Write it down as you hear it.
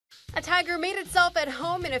A tiger made itself at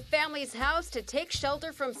home in a family's house to take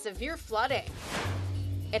shelter from severe flooding.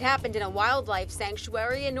 It happened in a wildlife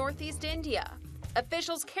sanctuary in northeast India.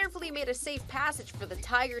 Officials carefully made a safe passage for the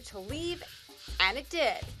tiger to leave, and it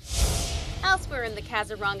did. Elsewhere in the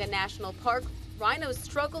Kaziranga National Park, rhinos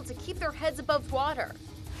struggle to keep their heads above water.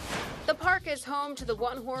 The park is home to the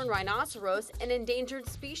one-horned rhinoceros, an endangered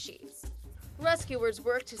species. Rescuers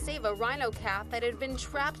worked to save a rhino calf that had been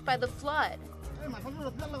trapped by the flood.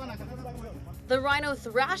 The rhino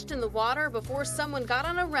thrashed in the water before someone got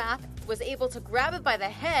on a raft, was able to grab it by the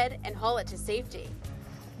head and haul it to safety.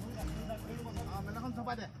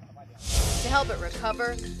 To help it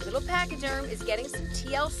recover, little pachyderm is getting some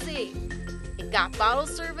TLC. It got bottle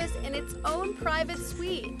service in its own private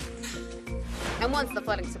suite. And once the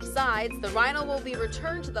flooding subsides, the rhino will be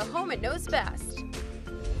returned to the home it knows best,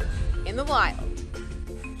 in the wild.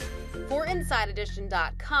 For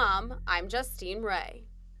InsideEdition.com, I'm Justine Ray.